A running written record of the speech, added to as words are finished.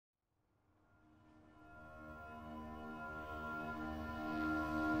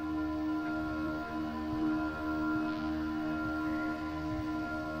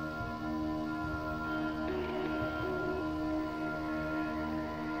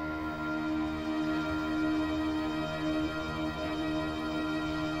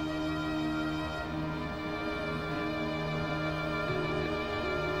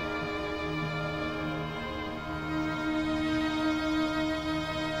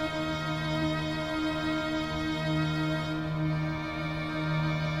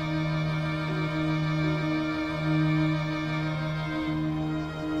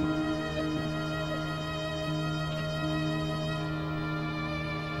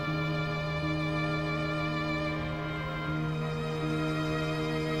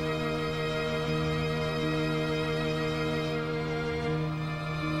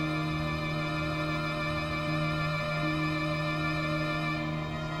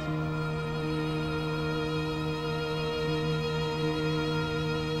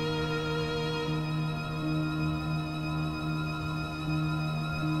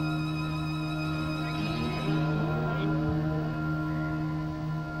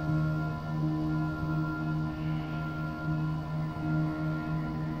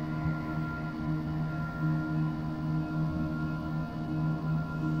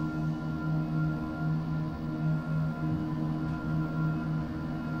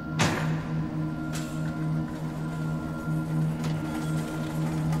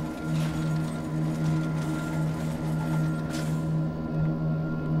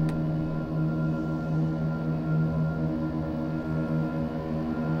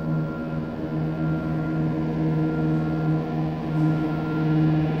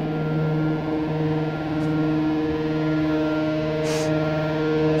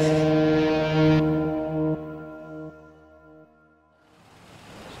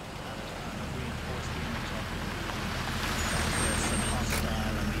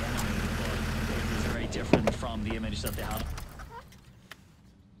from the image that they had.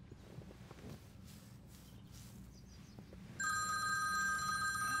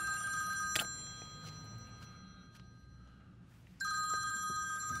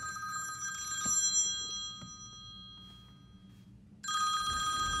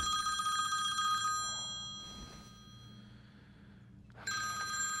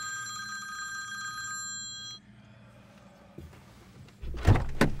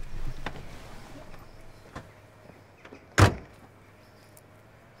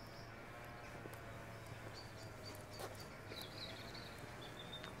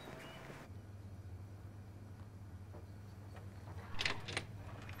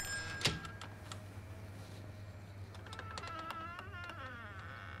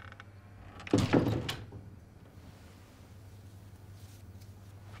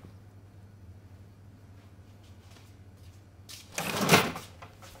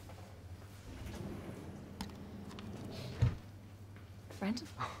 Brendan?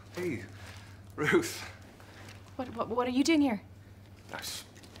 Hey, Ruth. What are you doing here? I was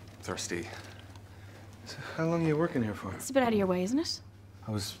thirsty. So how long are you working here for? It's a bit out of your way, isn't it?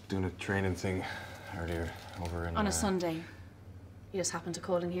 I was doing a training thing earlier over in... On a Sunday. You just happened to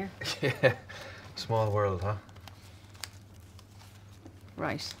call in here? Yeah. Small world, huh?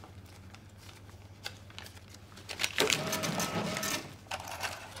 Right.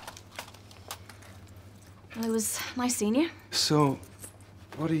 Well, it was nice seeing you. So,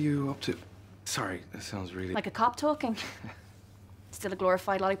 what are you up to? Sorry, that sounds really... Like a cop talking. Still a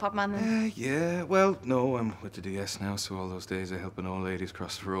glorified lollipop man then? Yeah, well, no, I'm with the DS now, so all those days of helping old ladies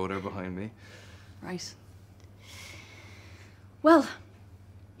cross the road are behind me. Right. Well,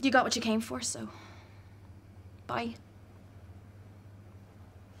 you got what you came for, so... Bye.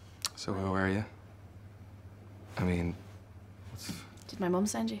 So how are you? I mean, Did my mum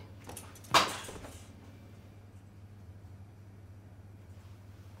send you?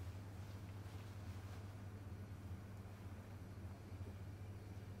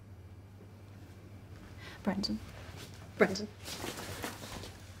 Brendan. Brendan.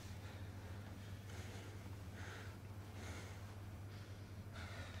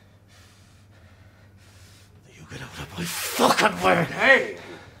 You get out of my fucking way, hey!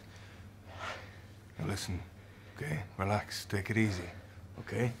 now listen, okay? Relax, take it easy,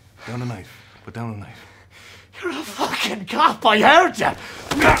 okay? Down the knife, put down the knife. You're a fucking cop, I heard you!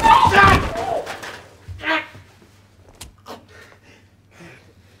 Fuck.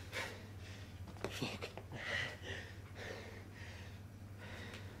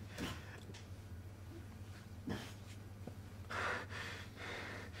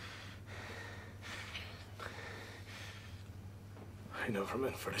 I never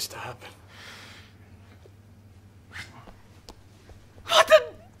meant for this to happen. What the...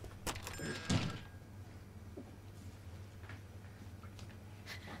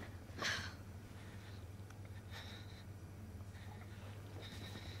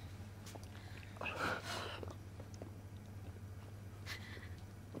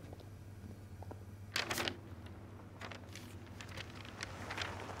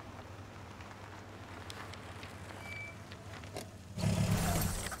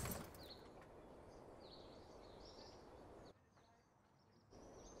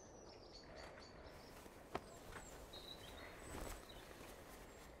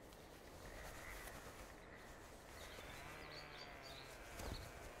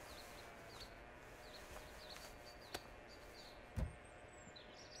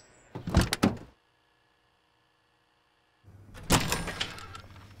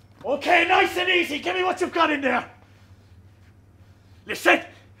 Okay, nice and easy. Give me what you've got in there. Listen,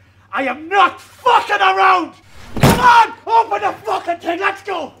 I am not fucking around. Come on, open the fucking thing. Let's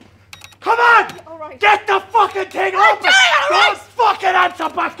go. Come on. All right. Get the fucking thing open. doing it, all right. Don't fucking answer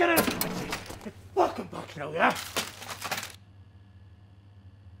back in it. Fucking back now, yeah?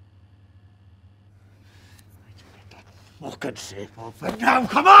 Fucking safe open now.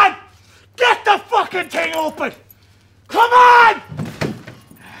 Come on. Get the fucking thing open. Come on.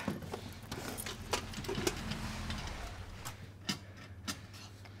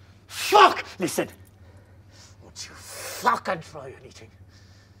 Fuck! Listen, don't you fucking try anything.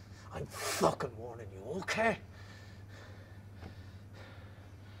 I'm fucking warning you, okay?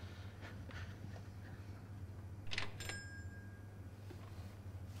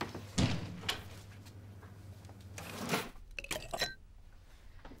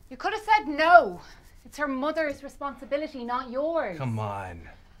 You could have said no. It's her mother's responsibility, not yours. Come on.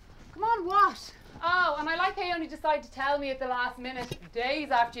 Come on, what? Oh, and I like how you only decided to tell me at the last minute, days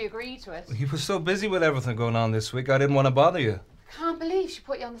after you agreed to it. You were so busy with everything going on this week, I didn't want to bother you. Can't believe she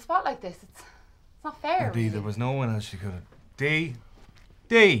put you on the spot like this. It's It's not fair. Dee, there was no one else she could have. Dee!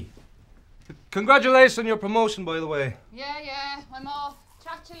 Congratulations on your promotion, by the way. Yeah, I'm off.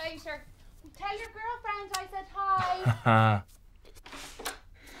 Chat to you later. Tell your girlfriend I said hi.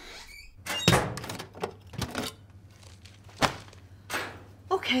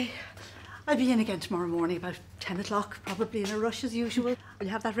 Okay, I'll be in again tomorrow morning about 10 o'clock, probably in a rush as usual. Will you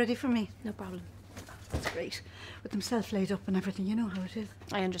have that ready for me? No problem. That's great. With himself laid up and everything, you know how it is.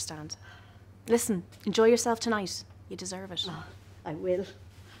 I understand. Listen, enjoy yourself tonight. You deserve it. Oh, I will.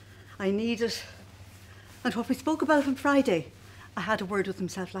 I need it. And what we spoke about on Friday, I had a word with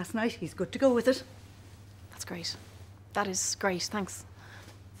himself last night. He's good to go with it. That's great. That is great, thanks.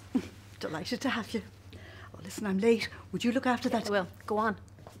 Delighted to have you. Oh, listen, I'm late. Would you look after that? I will. Go on.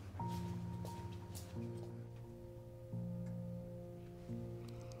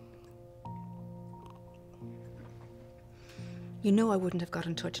 You know I wouldn't have got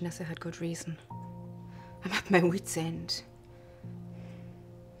in touch unless I had good reason. I'm at my wit's end.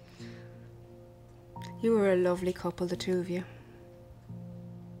 You were a lovely couple, the two of you.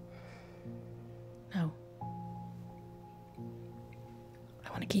 No. I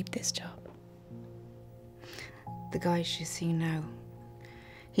want to keep this job. The guy she's seen now,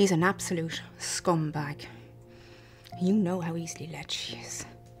 he's an absolute scumbag. You know how easily led she is.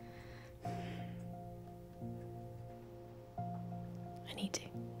 I need to.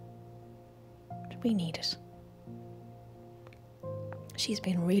 We need it. She's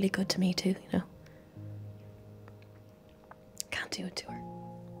been really good to me too, you know. Can't do it to her.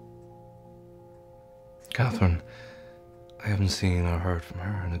 Catherine, I haven't seen or heard from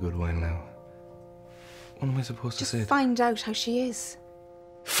her in a good while now. What am I supposed to say? Just find out how she is.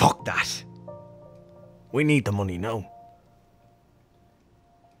 Fuck that. We need the money now.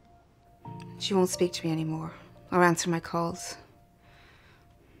 She won't speak to me anymore or answer my calls.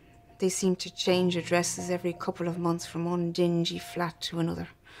 They seem to change addresses every couple of months from one dingy flat to another.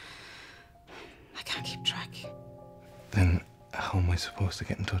 I can't keep track. Then how am I supposed to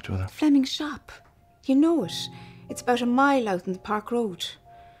get in touch with her? Fleming's shop. You know it. It's about a mile out in the Park Road.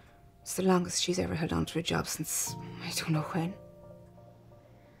 It's the longest she's ever held on to a job since I don't know when.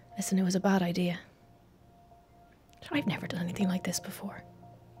 Listen, it was a bad idea. I've never done anything like this before.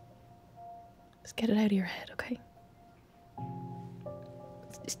 Just get it out of your head, okay?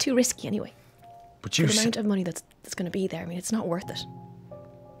 It's too risky anyway. But you the amount of money that's going to be there, I mean, it's not worth it.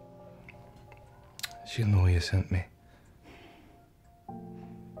 She'll know you sent me.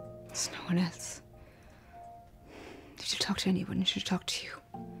 There's no one else. If you talk to anyone, you should talk to you.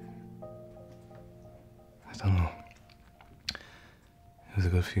 I don't know. It was a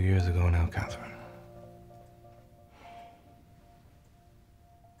good few years ago now, Catherine.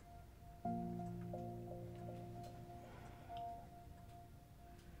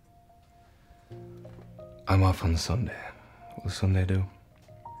 I'm off on Sunday. Will Sunday do?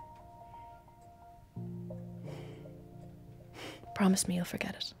 Promise me you'll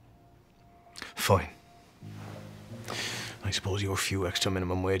forget it. Fine. I suppose your few extra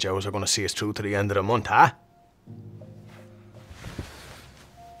minimum wage hours are going to see us through to the end of the month, huh?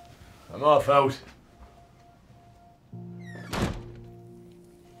 I'm off out.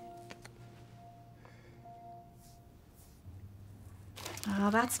 Oh,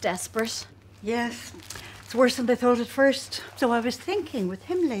 that's desperate. Yes, it's worse than I thought at first. So I was thinking, with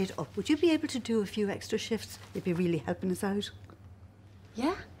him laid up, would you be able to do a few extra shifts? You'd be really helping us out.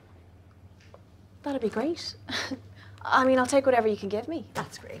 Yeah. That'd be great. I mean, I'll take whatever you can give me.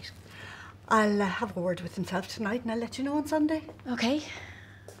 That's great. I'll have a word with himself tonight and I'll let you know on Sunday. Okay.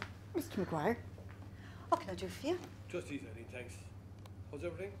 Mr. McGuire, what can I do for you? Just these, Eddie, thanks. How's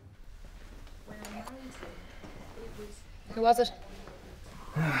everything? Who was it?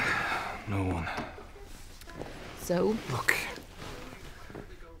 No one. So? Look.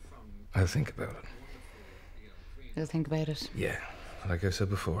 I'll think about it. You'll think about it. Yeah, like I said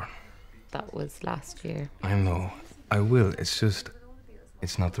before. That was last year. I know. I will. It's just,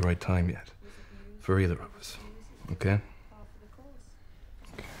 it's not the right time yet. For either of us. Okay?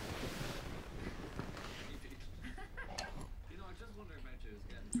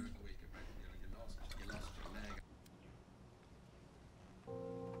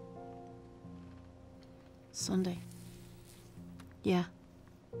 Sunday. Yeah.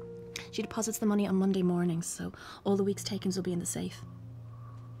 She deposits the money on Monday mornings, so all the week's takings will be in the safe.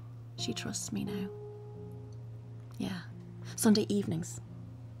 She trusts me now. Yeah. Sunday evenings.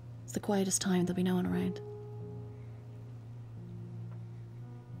 It's the quietest time, there'll be no one around.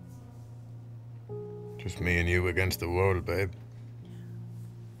 Just me and you against the world, babe.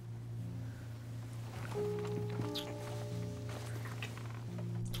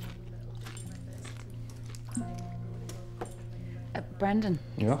 Brendan,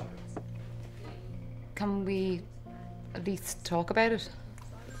 Yeah? can we at least talk about it?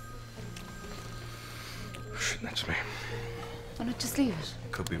 Shit, that's me. Why not just leave it?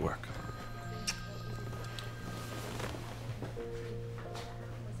 Could be work.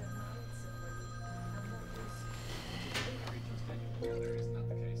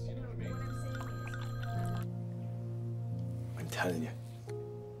 I'm telling you,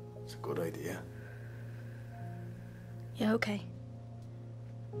 it's a good idea. Yeah, okay.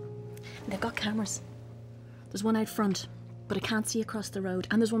 They've got cameras. There's one out front, but I can't see across the road,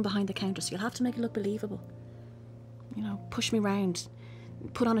 and there's one behind the counter, so you'll have to make it look believable. You know, push me round,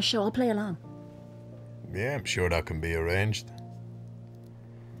 put on a show, I'll play along. Yeah, I'm sure that can be arranged.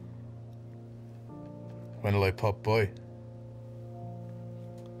 When will I pop by?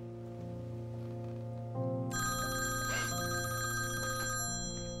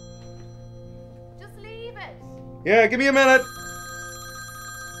 Just leave it. Yeah, give me a minute.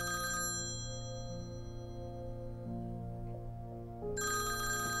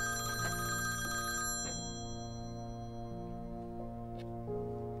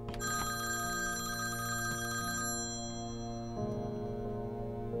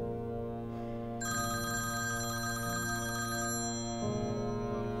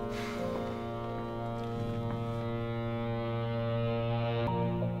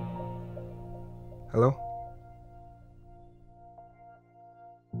 Hello?